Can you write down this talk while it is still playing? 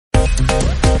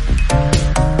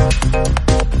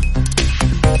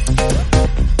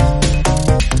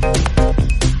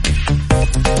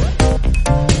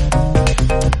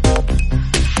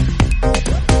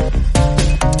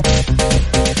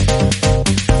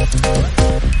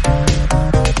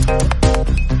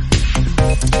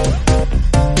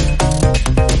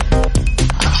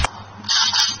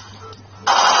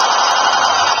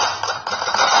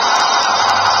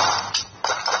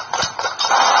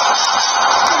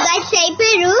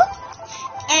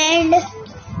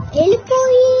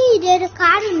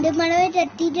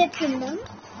తీసేసుకుందాం.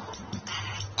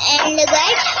 And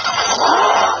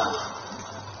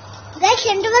guys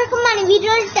ఎంతవరకు మన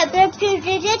వీడియోని సబ్స్క్రైబ్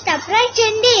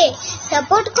చేయండి,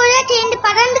 సపోర్ట్ కూడా చేయండి.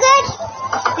 పదండి గైస్,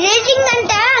 రేటింగ్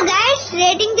అంట గైస్,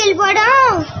 రేటింగ్ వెళ్ళిపోవడం.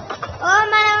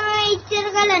 మనం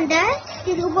తిరగాలంట,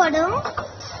 తిరిగిపోవడం.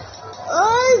 ఓ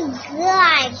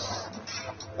గైస్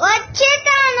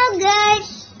వచ్చేటాను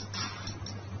గైస్.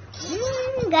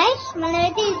 గైస్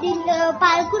మనమైతే దీంట్లో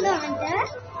పాల్గొన్నామంట.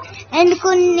 అండ్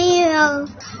కొన్ని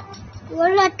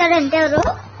వాళ్ళు వస్తారంట ఎవరు.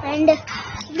 అండ్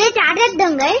ఇప్పుడైతే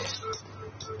ఆడేద్దాం గైస్.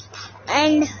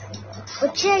 అండ్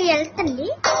వచ్చే వెళ్తండి.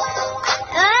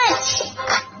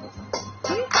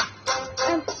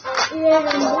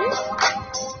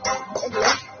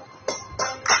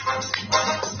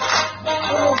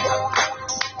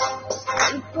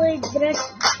 ఇప్పుడు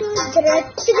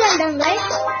ద్రట్టుగా అంటాం గైస్.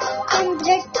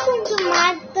 ద్రట్టు కొంచెం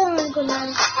మారుతాం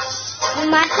అనుకున్నాను.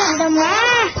 మాట్లాడదామా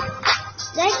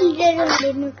గైస్? ఇదేనండి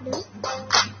ఇప్పుడు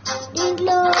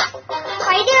దీంట్లో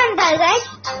 5D అంటారు గైస్.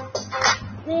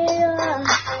 మీరు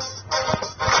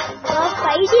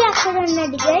 5D అక్కడ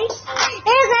ఉన్నది గైస్.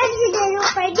 గైస్ నేను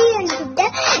 5D అనుకుంటా.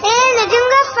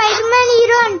 నిజంగా స్పైడర్ మ్యాన్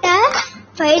హీరో అంట.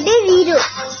 5D హీరో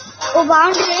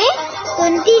బాగుంటుంది.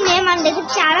 20 మన దగ్గర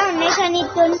చాలా ఉన్నాయి, కానీ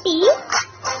 20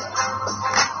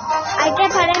 అయితే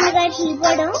పడండి గైస్.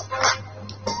 వెళ్ళిపోవడం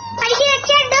 5D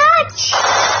వచ్చాడు.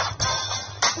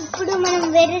 ఇప్పుడు మనం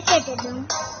వేరే సెట్ చేద్దాం.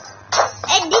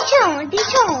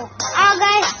 దిశం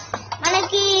గైస్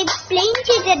మనకి ప్లేన్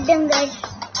చేసేద్దాం guys.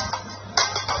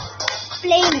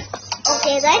 Plane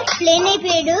okay guys, plane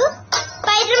అయిపోయాడు.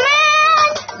 స్పైడర్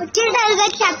మ్యాన్ వచ్చేటారు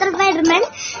గైస్, చక్ర స్పైడర్ మ్యాన్.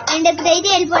 అండ్ ఇప్పుడైతే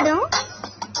వెళ్ళిపోవడం.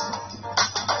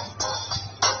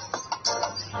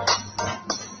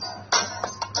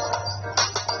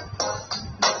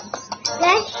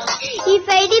 ఈ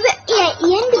 5D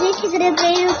ఏంటి గైస్, ఇక్కడ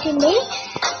ప్లేన్ వచ్చింది.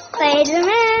 స్పైడర్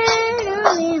మ్యాన్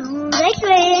గైస్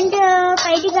ఏంటి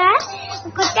 5Dగా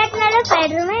కొట్టేస్తున్నారు.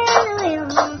 స్పైడర్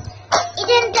మ్యాన్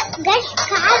ఇదంత గైస్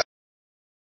కాదు.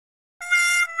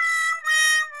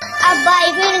 అబ్బా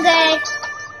అయిపోయింది గైస్.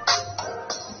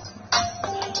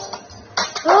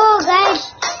 ఓ గైస్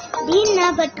దీన్ని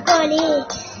పట్టుకోవాలి,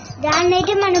 దాన్ని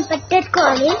అయితే మనం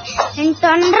పట్టేసుకోవాలి. అండ్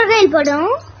తొందరగా వెళ్ళిపోవడం.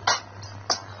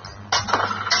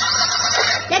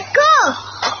 లెక్కో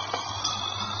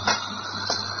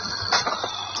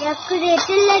ఎక్కడ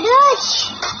ఎట్లేదు,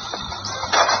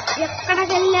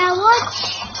 ఎక్కడికి వెళ్ళావో.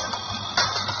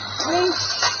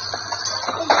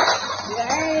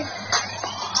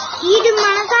 ఈడు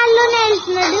మన కాల్లోనే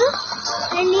వెళ్తున్నాడు.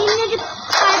 నేను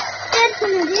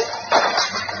పట్టేస్తున్నది.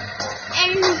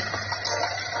 అండ్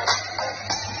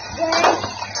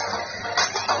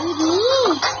ఇది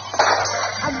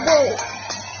అబ్బో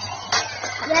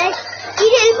గైస్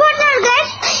ఇది వెళ్ళిపోతున్నాడు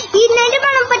గైస్. ఈయనైతే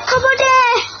మనం పట్టుకోపోతే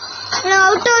మనం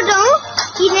అవుట్ అవుతాం.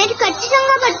 ఈయనైతే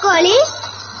ఖచ్చితంగా పట్టుకోవాలి.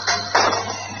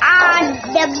 ఆ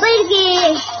డెబ్బకి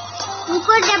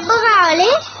ఇంకో దెబ్బ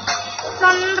కావాలి.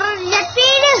 తొందరగా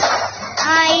చెప్పేది.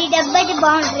 ఈ దెబ్బ అయితే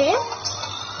బాగుంటుంది.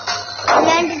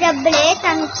 ఇలాంటి దెబ్బలే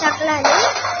తనకు తగలాలి.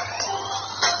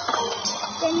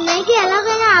 తనైతే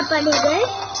ఎలాగైనా ఆపాలి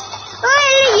గైస్.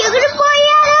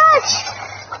 ఎగిరిపోయారు.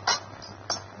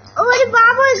 ఓరి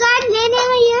బాబోయ్ గాడ్,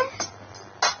 నేనేమయ్యా?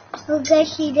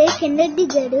 గైస్ ఇదే కింద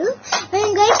దిగాడు.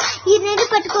 గైస్ ఈయనైతే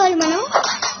పట్టుకోవాలి.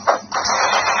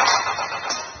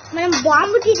 మనం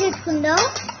బాంబు తీసేసుకుందాం.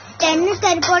 10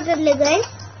 సరిపోతుంది గైస్.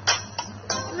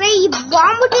 ఈ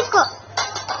బాంబు తీసుకో.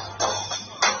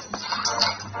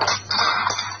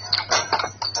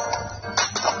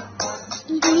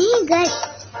 ఇది గైస్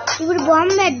ఇప్పుడు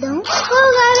బాంబు వేద్దాం.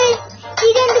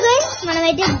 ఇదేంటి గైస్,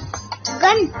 మనమైతే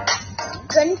గన్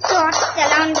షాట్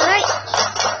ఎలా ఉంటుందో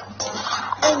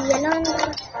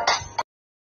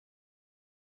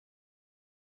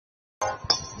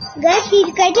గైస్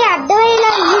వీటికైతే అర్థమయ్యేలా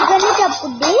ఈ గన్ను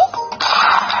తప్పుద్ది.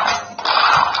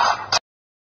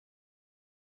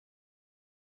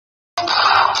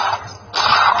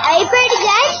 అయిపోయాడు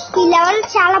గైస్. ఈ లెవెల్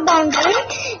చాలా బాగుంటుంది.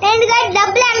 అండ్ గైస్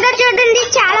డబ్బులు ఎంతో చూడండి,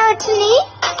 చాలా వచ్చింది.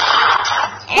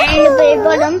 అండ్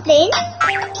వెళ్ళిపోవడం ప్లేన్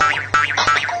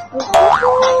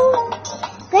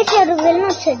గైస్. ఎవరు వెళ్ళిన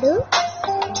వచ్చాడు.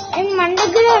 అండ్ మన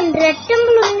దగ్గర రెడ్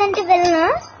టెంపుల్ ఉందంటే వెళ్ళిన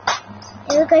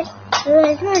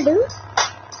వెళ్తున్నాడు.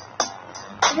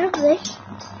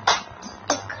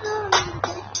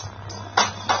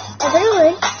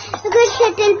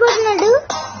 వెళ్ళిపోతున్నాడు.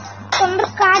 తొందర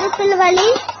కారు పిలవాలి.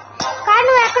 కారు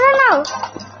నువ్వు ఎక్కడున్నావు?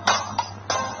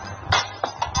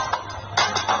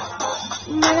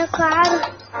 మన కారు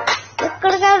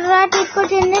ఎక్కడ రా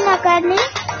తీసుకొచ్చింది నా కార్ని.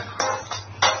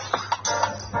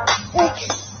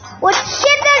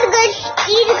 వచ్చేటాడు గైస్.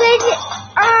 ఇది గైస్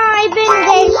అయిపోయింది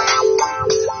గైస్.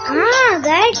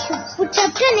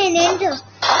 నేనేంటో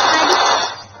అది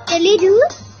తెలీదు.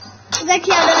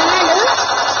 గట్ల ఎవడున్నాడు.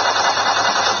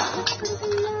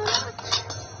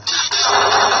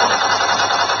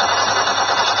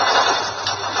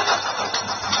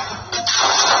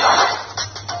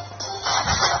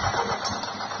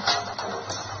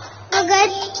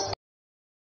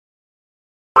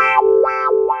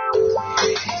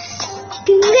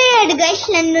 కింగ్ అయ్యాడు గైస్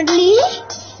నన్ను.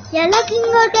 ఎలా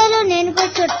కింగ్ అవుతారో నేను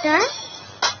కూడా చూస్తా.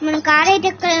 మన కార్ అయితే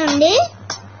ఎక్కడ ఉంది.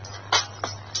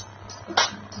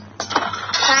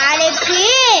 కార్ ఎక్కి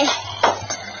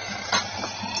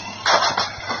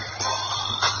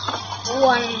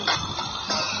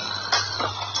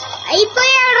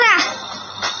అయిపోయాడురా,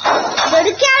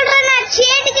 దొరికాడురా నా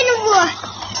చేతికి. నువ్వు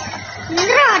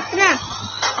ఇంద్రా వస్తున్నా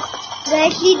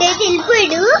గైస్. ఇదైతే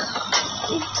వెళ్ళిపోయాడు.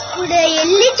 ఇప్పుడు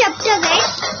వెళ్ళి చెప్తా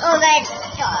గైస్. ఓ గైస్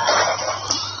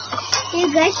ఈ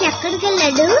గైస్ ఎక్కడికి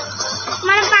వెళ్ళాడు.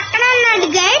 మన పక్కన ఉన్నాడు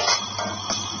గైస్.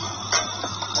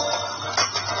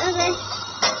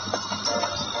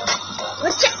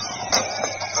 వచ్చా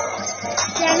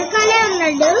వెనకాలే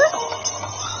ఉన్నాడు.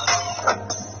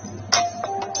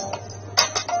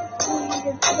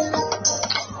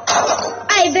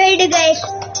 అయిపోయాడు గైస్.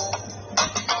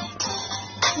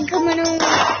 ఇంకా మనం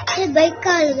బైక్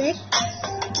కావాలి గైస్.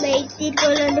 బైక్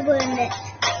తీసుకోవాలంటే పోయింది.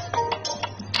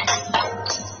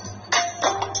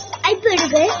 అయిపోయాడు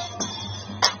గైస్.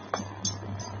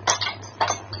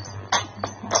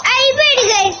 అయిపోయాడు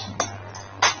గైస్.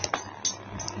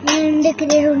 నేను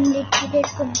దగ్గర రెండు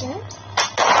తీసుకుంటా.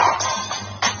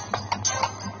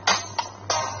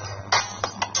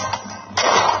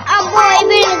 అబ్బో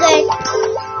అయిపోయాడు గైస్.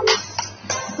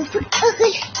 ఇప్పుడు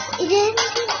ఇదేంటి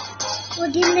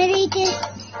డిన్నర్ అయితే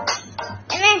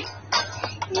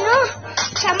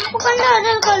చంపకుండా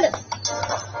వదలుకోలు.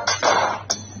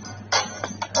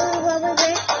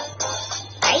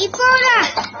 అయిపోరా.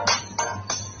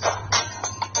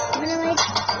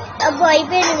 అబ్బో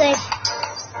అయిపోయాడు గైస్.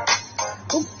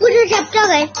 ఇప్పుడు చెప్తా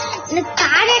గైస్. నేను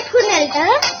కార్ ఎత్తుకుని వెళ్తా.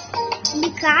 నీ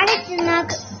కార్ ఎత్తి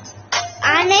నాకు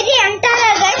అనేది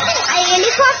అంటారా గైస్. ఆ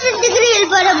హెలికాప్టర్ దగ్గర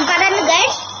వెళ్ళిపోదాం పదండి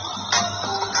గైస్.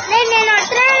 నేను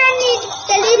వస్తున్నానని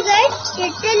తెలియదు గైస్.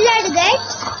 ఎట్టు వెళ్ళాడు గైస్.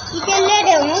 ఇటు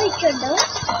వెళ్ళాడేమో. ఇటు చూద్దాం.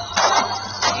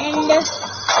 అండ్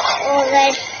ఓ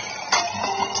గైస్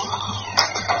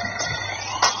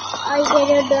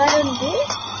ఇదే డోర్ ఉంది.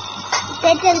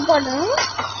 ఇటైతే వెళ్ళిపోవడం.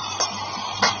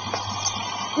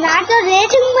 నాతో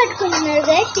రేటింగ్ పెట్టుకుంటున్నారు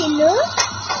గైస్ వీళ్ళు.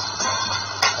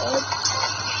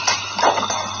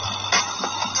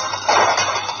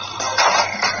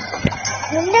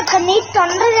 ముందు కొన్ని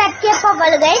తొందరగా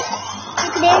ఎక్కేపోవాలి గైస్.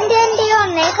 ఇక్కడ ఏంటి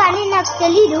ఉన్నాయి కానీ నాకు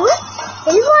తెలీదు.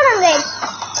 వెళ్ళిపోవడం గైస్.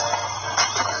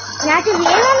 నాతో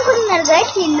ఏమనుకుంటున్నారు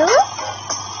గైస్ వీళ్ళు.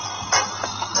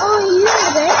 ఓ ఇల్లు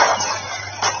ఉంది గైస్.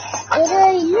 ఏదో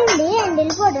ఇల్లుండి అండ్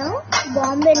వెళ్ళిపోవడం.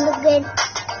 బాంబు ఎందుకు గైస్.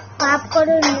 పాప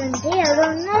కూడా ఉంది. ఎవరు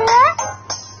ఉన్నారా.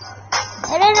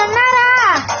 ఎవరైనా ఉన్నారా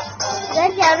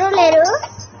గైస్. ఎవరు లేరు.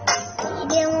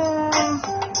 ఇదేమో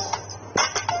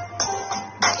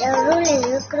ఎవరు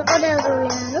లేరు. ఇక్కడ కూడా ఎవరు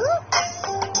లేరు.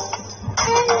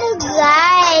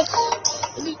 గైస్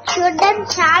ఇది చూడడానికి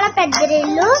చాలా పెద్ద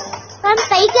ఇల్లు. కానీ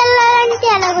పైకి వెళ్ళాలంటే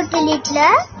ఎలాగో తెలియట్లా.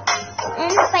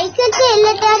 అండ్ పైకి వెళ్తే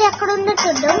వెళ్ళేటారు ఎక్కడ ఉందో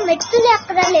చూద్దాం. మెట్టులు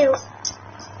ఎక్కడ లేవు.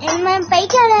 అండ్ మనం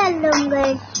పైకి వెళ్దాం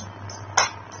గైస్.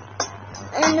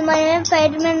 అండ్ మనం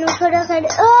ఫైర్ మ్యాన్ కూడా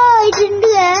ఓ ఇది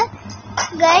ఉందిగా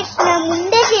గైస్. నా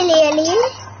ముందే తెలియాలి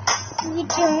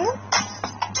విషయం.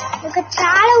 ఇంకా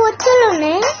చాలా వస్తువులు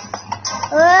ఉన్నాయి.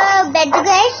 ఓ బెడ్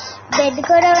గైస్. బెడ్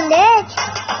కూడా ఉండే.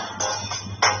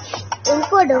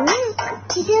 వెళ్ళిపోవడం.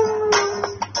 ఇది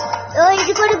ఓ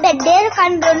ఇది కూడా బెడ్డే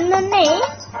కానీ రెండు ఉన్నాయి.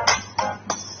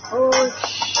 ఓ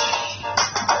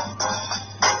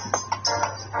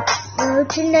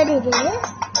వచ్చిందని ఇది.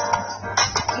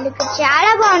 ఇక్కడ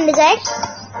చాలా బాగుంది గైస్.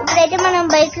 ఇప్పుడైతే మనం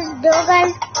బైక్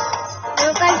దోకాల్సింది.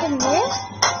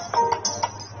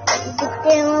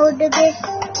 ఏమవుద్దు గైస్.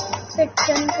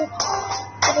 పెట్టండి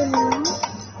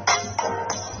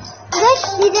గైస్.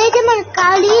 ఇదైతే మనకు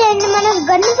కావాలి. అండ్ మనం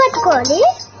గన్ను పట్టుకోవాలి.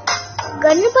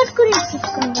 గన్ను పట్టుకుని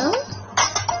తీసుకుందాం.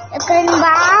 ఇక్కడ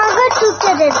బాగా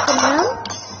చూసేసుకుందాం.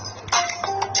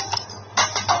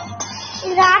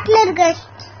 ఇది రావట్లేదు గైస్.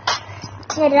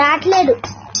 రావట్లేదు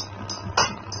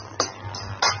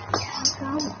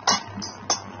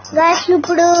గైస్.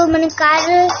 ఇప్పుడు మన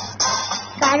కారు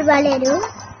బాగాలేదు.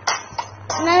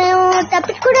 మనం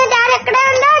తప్పించుకునే దారి ఎక్కడే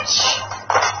ఉండొచ్చు.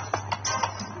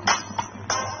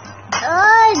 ఓ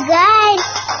గైస్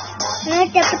మనం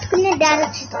తప్పించుకునే దారి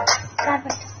వచ్చింది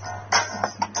కాబట్టి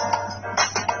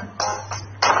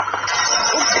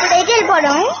ఇప్పుడైతే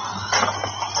వెళ్ళిపోవడం.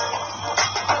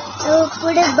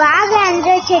 ఇప్పుడు బాగా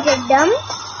ఎంజాయ్ చేద్దాం.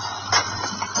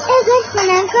 మన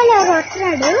అంకల్ ఎవరు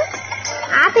వస్తున్నాడు,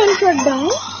 ఆ పెళ్లి చూద్దాం.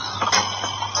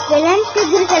 విలన్స్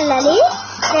దగ్గరికి వెళ్ళాలి.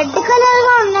 రెడ్ కలర్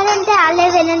గా ఉన్నారంటే వాళ్ళే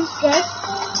విలన్స్ గైస్.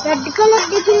 రెడ్ కలర్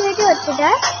దగ్గర పెట్టి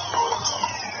వచ్చుదా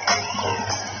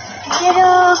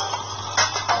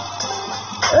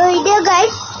ఇదే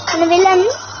గైస్ మన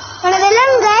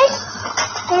విలన్ గైస్.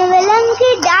 మన విలన్ కి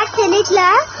డాట్ తెలియట్లా.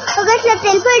 ఒక ఇట్లా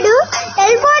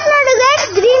వెళ్ళిపోతున్నాడు గైస్.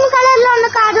 గ్రీన్ కలర్ లో ఉన్న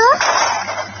కారు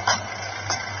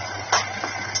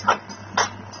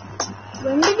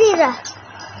వెండి తీరా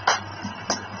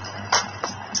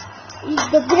ఈ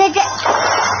దగ్గర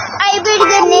అయిపోయాడు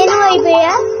కదా. నేను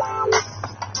అయిపోయా.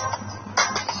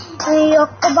 ఈ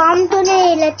ఒక్క బాంబుతోనే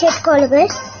ఇలా చేసుకోవాలి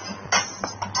గైస్.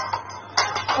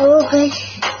 ఓ గైస్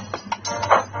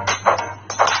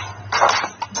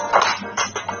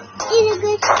ఇది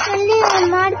గైస్ మళ్ళీ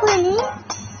మాడిపోయి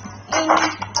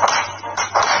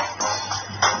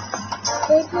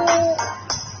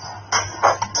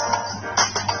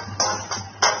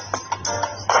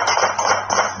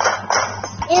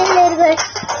ఏం లేదు గైస్.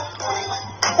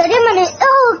 సరే మన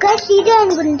గైస్ ఇదే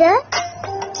అనుకుంటా.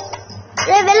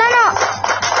 వెళ్ళను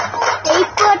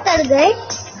అయిపోతాడు గైస్.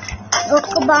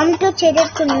 ఒక్క బాంబుతో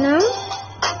చేరేసుకున్నాం.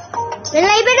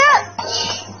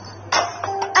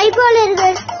 అయిపోలేదు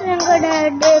గైస్.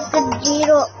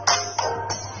 0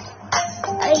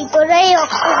 అయిపోయాయి.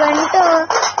 ఒక్క గంట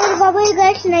బాబాయ్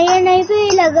గైస్.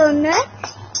 అయిపోయేలాగా ఉన్నా.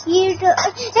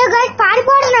 గైస్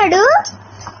పారిపోతున్నాడు.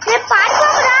 రేపు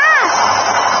పారిపోరా.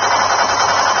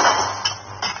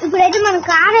 ఇప్పుడైతే మన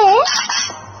కారే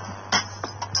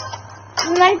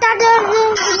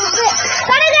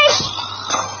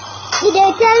ఇది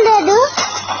ఎట్లా లేదు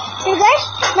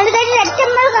మనకైతే రెడ్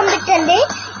సింబల్ పంపించండి.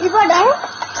 ఇవ్వడం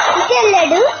ఇటు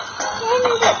వెళ్ళాడు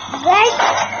గైస్.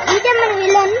 ఇదే మన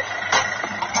విలన్.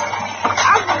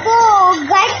 అబ్బో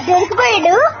గైస్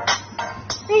దొరికిపోయాడు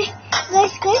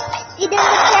గైస్. ఇది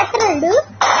చేస్తున్నాడు.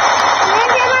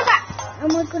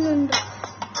 అమ్ముకున్నాడు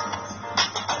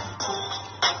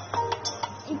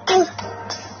ఇప్పుడు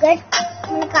గైస్.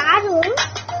 మన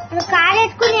కారు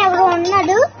ఎత్తుకుని ఎవరో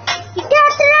ఉన్నాడు. ఇటే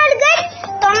వస్తున్నాడు గైస్.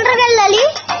 తొందరగా వెళ్ళాలి.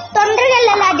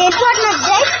 అది వెళ్ళిపోతున్నాడు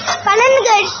గైస్. పనండి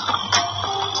గైస్.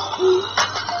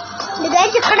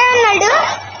 గైస్ ఇక్కడే ఉన్నాడు.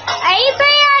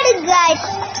 అయిపోయాడు గైస్.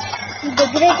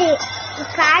 దగ్గర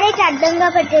కార్ అయితే అడ్డంగా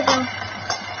పెట్టేద్దాం.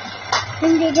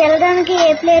 ఇది వెళ్ళడానికి ఏ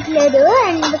ప్లేట్ లేదు.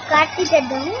 అండ్ కార్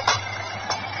తీసేద్దాం.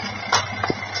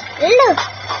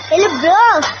 వెళ్ళు బ్రో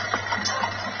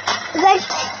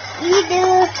గైస్.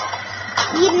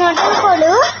 ఈ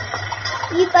నొట్టలు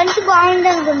ఈ పంచి బాగుంది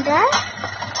అనుకుంటా.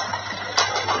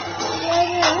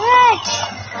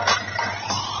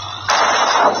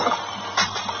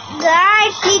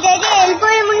 ఇదైతే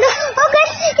వెళ్ళిపోయే ముందు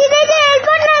ఇదైతే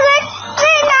వెళ్ళిపోతున్నా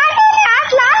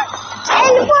అట్లా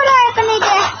వెళ్ళిపోవడం.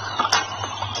 ఎక్కడైతే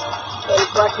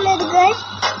వెళ్ళిపోవట్లేదు గైస్.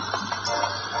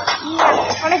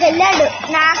 అక్కడికి వెళ్ళాడు.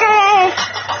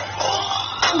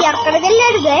 ఎక్కడికి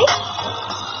వెళ్ళాడు గైస్.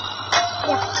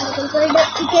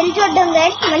 ఇటు వెళ్ళి చూద్దాం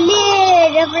గైస్. మళ్ళీ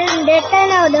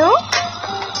రిటర్న్ అవుదాం.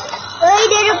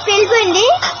 ఇది వెళ్ళిపోయింది.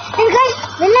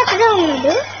 వెళ్ళి అక్కడే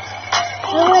ఉన్నాడు.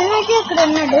 అయితే ఇక్కడ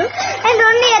ఉన్నాడు. అండ్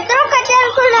 2 ఎత్తడం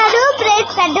కట్టేసుకున్నాడు.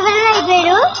 బ్రేక్ పెద్ద వల్ల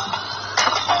అయిపోయాడు.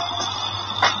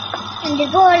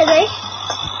 పోవాలి గైస్.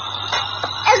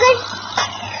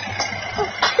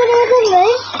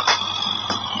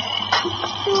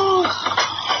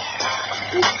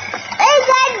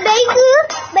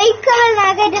 బైక్ కావాలి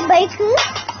నాకైతే. బైక్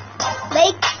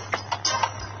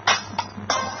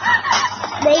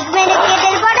మీద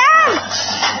వెళ్ళిపోవడం.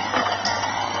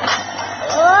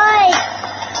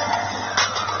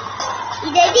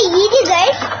 ఇదైతే ఈజీ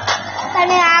గైస్.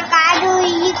 కానీ ఆ కారు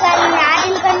ఈ కారు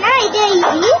వాటిల కన్నా ఇదే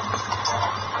ఈజీ.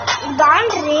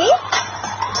 బాగుంటుంది.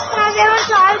 నాకేమో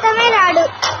చాలతమే రాడు.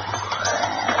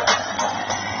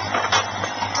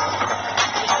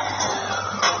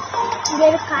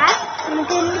 కార్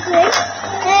మనకెందుకు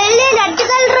వెళ్ళి రెడ్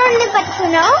కలర్ ఉండి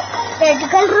పట్టుకున్నావు. రెడ్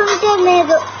కలర్ ఉంటే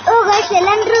లేదు. ఓ గైస్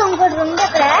సిలిండర్ ఇంకోటి ఉంది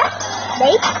అక్కడ.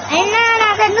 బైక్ అయినా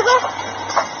నాకెందుకు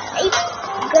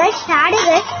గైస్. ఆడే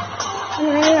గైస్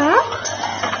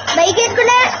బైక్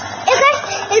ఎక్కుడా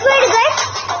వెళ్ళిపోయాడు గైస్.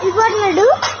 వెళ్ళిపోతున్నాడు.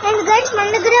 అండ్ గైస్ మన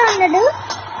దగ్గరే ఉన్నాడు.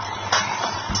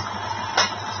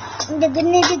 దగ్గర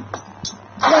నుంచి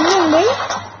గన్ను ఉంది.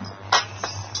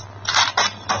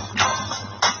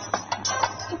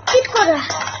 తీసుకోరా.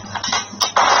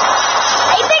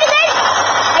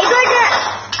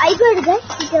 అయిపోయాడు గైస్.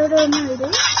 ఇంకెవరో ఉన్నాడు.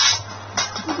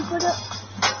 ఇది కూడా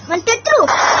మన తెత్తు.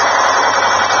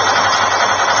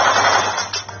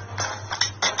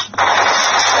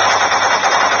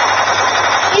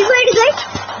 వెళ్ళిపోయాడు గైస్.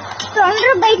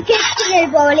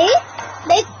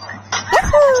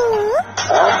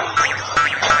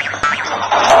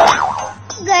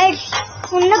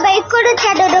 ఉన్న బైక్ కూడా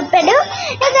చెడగొట్టాడు.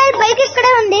 బైక్ ఇక్కడ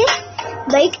ఉంది.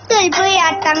 బైక్ తో వెళ్ళిపోయి ఆ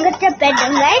టంగ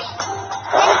చెప్పేద్దాం గైస్.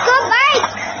 ఇంకో బైక్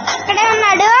ఇక్కడే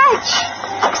ఉన్నాడు.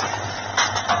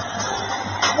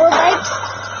 ఓ బైక్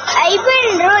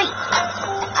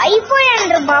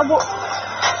అయిపోయిండ్రు బాబు.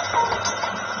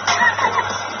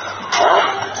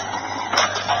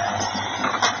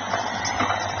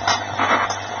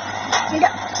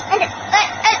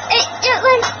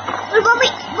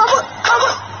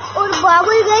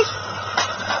 బాబు గైస్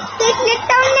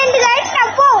నెట్ ఉందండి గైస్.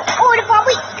 అబ్బో ఓడి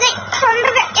బాబు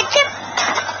తొందరగా ఇక్కడ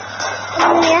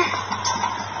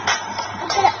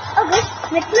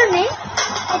మెట్లున్నాయి.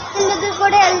 మెట్ల దగ్గర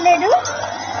కూడా వెళ్ళలేడు.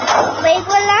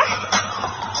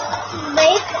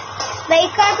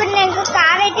 బైక్ కాకుండా ఇంకా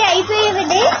కార్ అయితే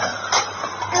అయిపోయేది.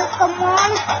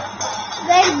 కమాన్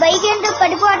గైస్, బైక్ ఏంటో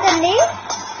పడిపోతుంది.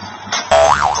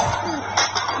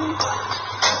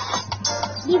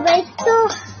 ఈ బైక్ తో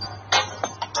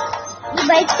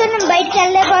నేను బయటకు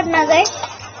వెళ్ళలేకపోతున్నా గైస్.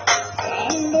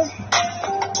 అండ్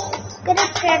ఇక్కడ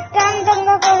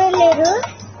ప్రశాంతంగా కూడా లేరు.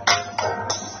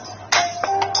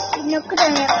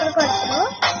 నొక్కుతాను ఎక్కడ కొడతారు.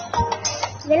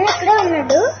 వీళ్ళు ఎక్కడే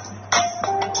ఉన్నాడు.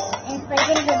 నేను పైకి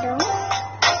వెళ్ళిపోతాం.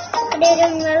 ఇక్కడ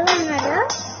ఎవరు ఉన్నారా?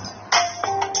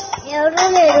 ఎవరు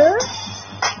లేరు.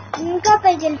 ఇంకా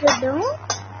పైకి వెళ్ళి చూద్దాం.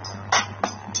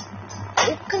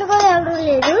 ఇక్కడ కూడా ఎవరు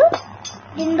లేరు.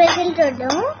 దీని పైకి వెళ్ళి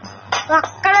చూద్దాం.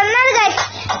 అక్కడ ఉన్నారు గైస్.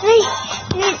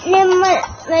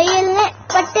 వెయ్యల్ని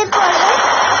పట్టేసుకోవాలి.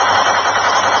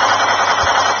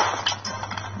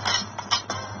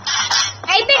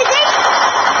 అయిపోయింది గైస్.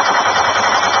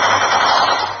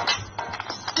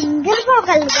 టింగిల్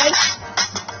పోకలు గైస్.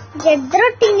 ఇద్దరు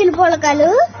టింగిల్ పోలకాలు.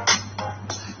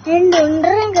 రెండు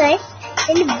ఉండరు గైస్.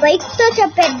 వెళ్ళి బైక్ తో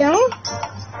చెప్పేద్దాం.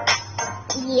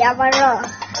 ఎవరో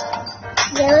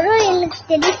వీళ్ళకి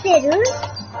తెలిసారు.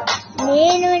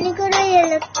 నేను అని కూడా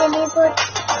వీళ్ళకి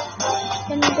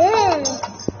తెలియపోతుంటే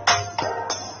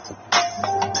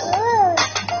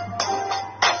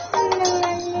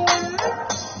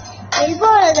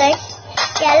వెళ్ళిపోవాలి గైస్.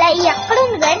 ఎలా ఎక్కడ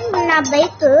ఉంది గైస్ నా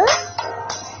బైక్?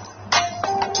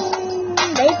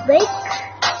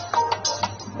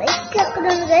 బైక్ ఎక్కడ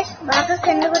ఉంది గైస్? బాగా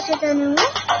కిందకు వచ్చేటాను.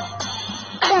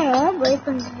 బైక్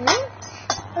ఉంటుంది గైస్.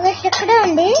 ఎక్కడే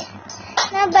ఉంది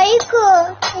నా బైక్?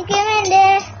 ఇంకేమైంది?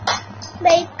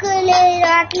 బైక్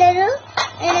రావట్లేదు.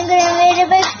 నేను ఇంకా వేరే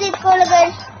బైక్ తీసుకోవాలి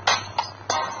గైస్.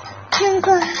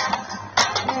 ఇంకా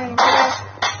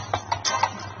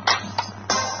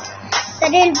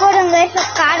సరే వెళ్ళిపోవడం గైస్. ఒక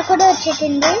కార్ కూడా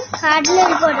వచ్చేసింది. కార్లో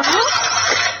వెళ్ళిపోవడం.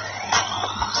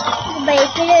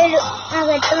 బైక్ లేదు.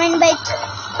 నాకు ఇష్టమైన బైక్.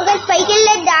 ఒక పైకి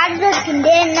వెళ్ళే దారి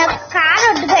దొరికింది. నాకు కార్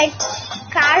వద్దు గైస్.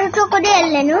 కారుతో కూడా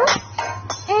వెళ్ళాను.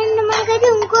 అండ్ మనకైతే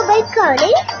ఇంకో బైక్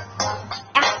కావాలి.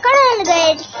 ఎక్కడ ఉంది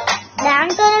గైస్?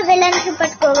 దాంతోనే వెళ్ళడానికి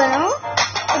పట్టుకోగలను.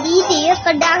 అది ఈజీ.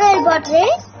 అక్కడ దాకా వెళ్ళిపోతుంది.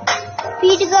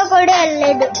 స్పీడ్ గా కూడా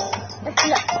వెళ్ళలేదు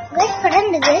అసలు గైస్.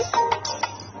 పడండి గైస్.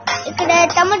 ఇక్కడ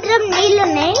సముద్రం నీళ్లు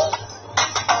ఉన్నాయి.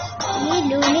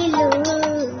 నీళ్లు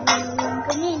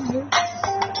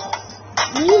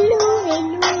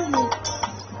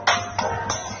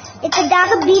ఇక్కడ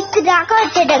దాకా బీచ్ దాకా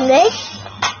వచ్చేటం గైస్.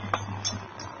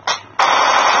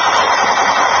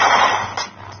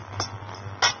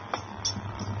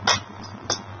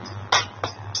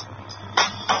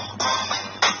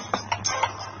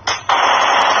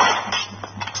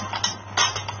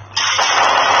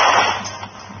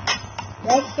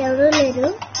 ఎవరూ లేరు.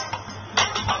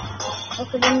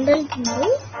 ఒక రెండలుతుంది.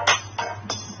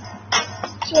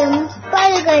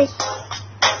 చెంపాలి గైస్.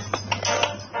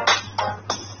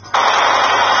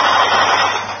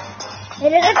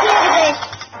 ఎరగట్లేదు గైస్.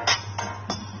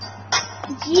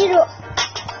 0.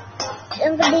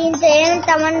 ఇంకా దీంతో ఏం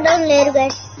సంబంధం లేదు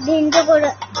గైస్. దీంతో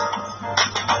కూడా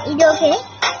ఇది ఓకే.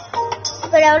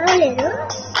 ఇక్కడ ఎవరూ లేరు.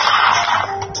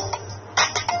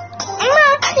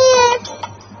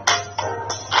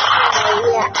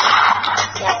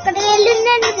 ఎక్కడ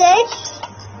వెళ్ళిందండి గైస్?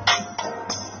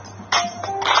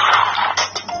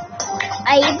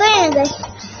 అయిపోయాను గైస్.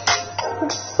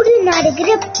 ఇప్పుడు నా దగ్గర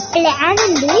ప్లాన్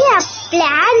ఉంది. ఆ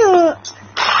ప్లాన్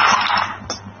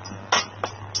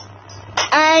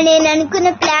నేను అనుకున్న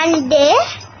ప్లాన్ ఇదే.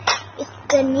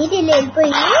 ఇక్కడ నీటి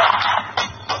వెళ్ళిపోయి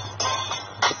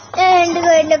ఎందుకు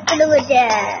ఎక్కడ వచ్చా?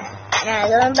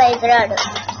 నాకు బైక్ రాడు.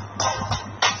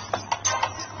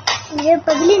 ఇదే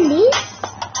పగిలింది.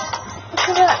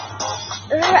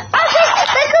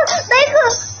 బైక్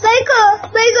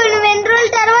నువ్వు ఎన్ని రోజుల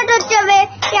తర్వాత వచ్చావే?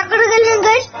 ఎక్కడికి వెళ్ళాను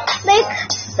గైస్?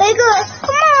 బైక్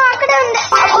అక్కడే ఉంది.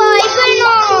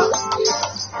 అయిపోయాను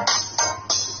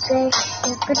గైస్.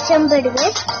 ఎక్కడ చంపాడు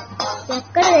గైస్?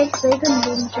 ఎక్కడ గైస్ బైక్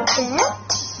ఉంది చెప్తే?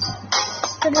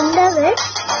 ఇక్కడ ఉందా గైస్?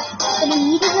 ఇక్కడ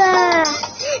ఈజీగా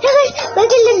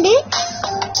బైక్ వెళ్ళండి.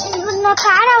 నా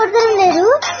కార్ అవసరం లేదు,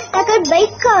 నాకు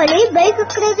బైక్ కావాలి. బైక్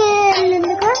ఎక్కడికి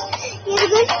వెళ్ళింది ఇది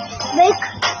గైస్? బైక్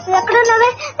ఎక్కడ ఉన్నావే?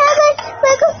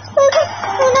 బైక్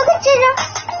నాకు ఇచ్చేరా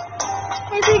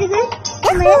అయిపోయింది గైస్.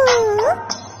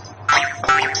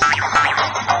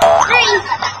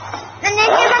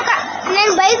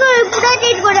 నేను బైక్ ఇప్పుడు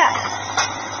తీసి కూడా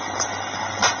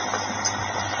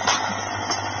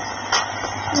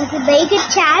నాకు బైక్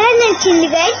చాలా నచ్చింది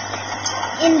గైస్.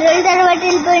 ఎన్ని రోజుల తర్వాత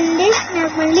వెళ్ళిపోయింది.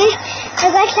 నాకు మళ్ళీ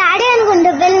ఒక స్టాడే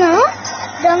అనుకుంటా వెళ్ళను.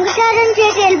 దొంగచారం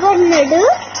చేసి వెళ్ళిపోతున్నాడు.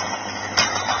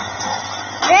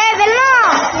 రే వెళ్ళను,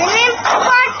 నేనేం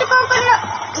పట్టుకోకుండా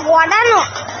వడలు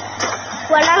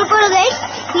కూడా గైస్.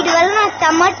 వీటి వల్ల నాకు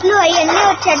టమాట్లు అవన్నీ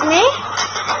వచ్చేటినాయి.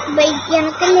 బైక్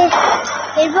వెనకలే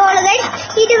వెళ్ళిపోవాలి గైస్.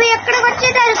 ఇటు ఎక్కడికి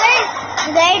వచ్చేటారు గైస్?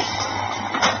 గైస్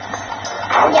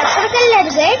ఎక్కడికి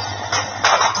వెళ్ళారు గైస్?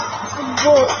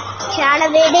 అబ్బో చాలా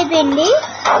వేడైపోయింది.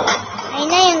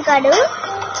 అయినా ఏం కాదు,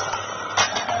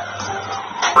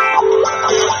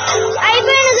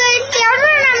 అయిపోయింది గైస్. ఎవరు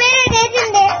నా మీద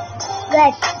చేసిండే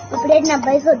గైస్? ఇప్పుడైతే నా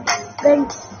బైక్ గంట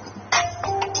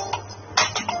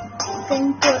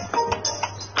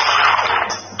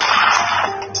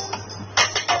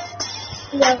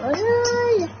ఎవరు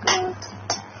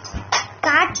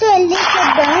కార్తో వెళ్ళి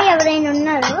చూద్దాం ఎవరైనా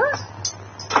ఉన్నారు.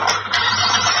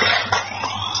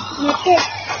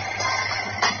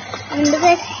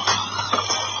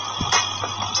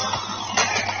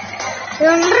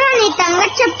 రెండురా నీ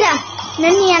సంగతి చెప్తా.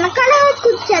 నన్ను వెనకాల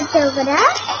కూర్చోచ్చావు కదా.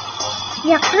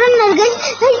 ఎక్కడున్నారు గైస్?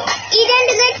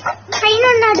 ఇదేంటి గైస్ పైన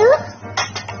ఉన్నాడు?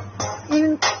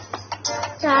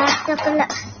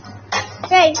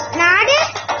 నాడే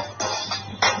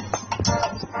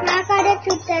నా కాడే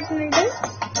చూస్తున్నాడు.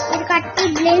 ఇది కట్టి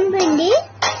బ్లేమ్ పిండి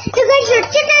గైస్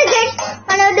వచ్చేటాడు గైస్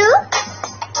మనోడు.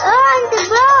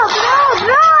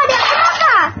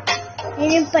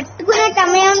 నేను పట్టుకునే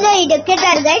సమయంలో ఇది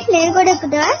ఎక్కేటాడు గైస్. నేను కూడా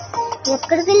ఎక్కుతా.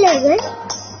 ఎక్కడికి వెళ్ళాడు గైస్?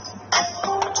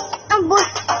 అబ్బో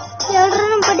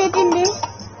ఎవరు పడేసింది.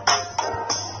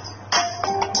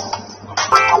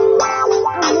 అబ్బో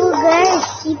గైస్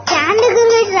ఈ ఫ్యాన్ దగ్గర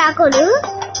గైస్ రాకూడదు.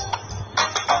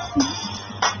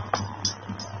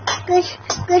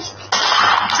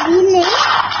 దీన్ని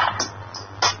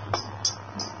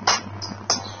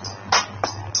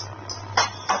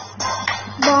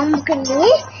బాంబు కింద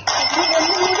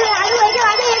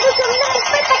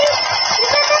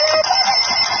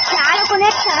చాలా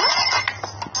కొనేస్తా.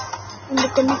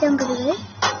 కొనేసాం కదా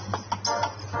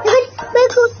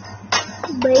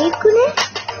బైకునే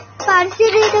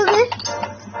పార్సీరేటో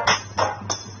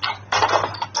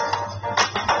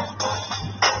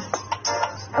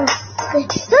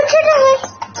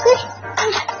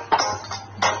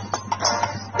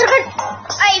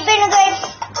అయిపోయిన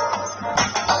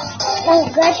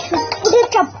ఇప్పుడు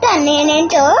చెప్తాను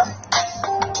నేనేంటో.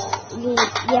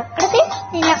 ఎక్కడికి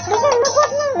నేను ఎక్కడికి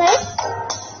వెళ్ళిపోతున్నాను గైస్?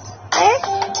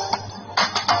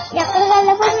 ఎక్కడికి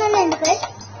వెళ్ళిపోతున్నాను ఎందుకు గైస్?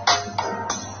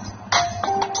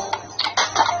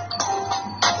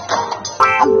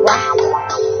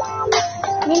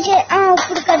 నేను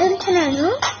ఇప్పుడు కదులుతున్నాను.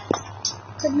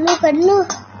 కదులు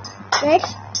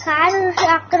గైస్. కారు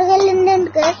అక్కడికి వెళ్ళింది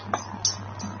ఎందుకు గైస్?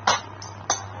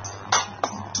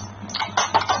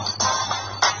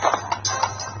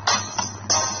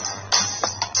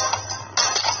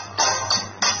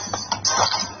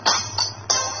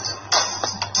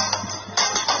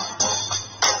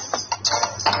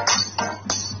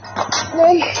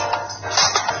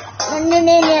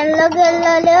 నేను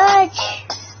ఎల్లగెళ్ళాలి.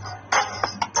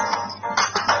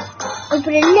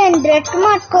 ఇప్పుడు వెళ్ళి నేను డ్రెస్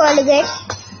మార్చుకోవాలి గైస్.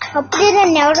 అప్పుడే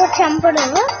నన్ను ఎవరో చంపడు.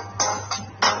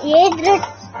 ఏ డ్రెస్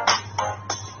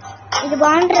ఇది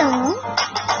బాగుంటాము.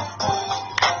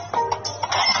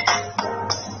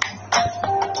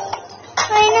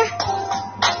 అయినా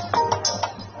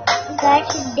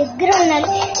గైస్ దగ్గర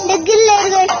ఉండాలి. దగ్గర లేదు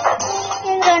గైస్.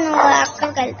 ఇంకా నువ్వు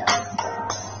అక్కడికి వెళ్తావు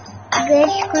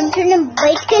గైస్. కొంచెం నేను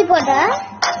బయటకు వెళ్ళిపోతా.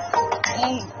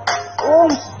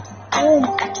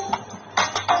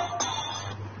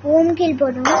 ఓంకి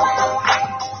వెళ్ళిపోతాం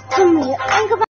ఇంకా.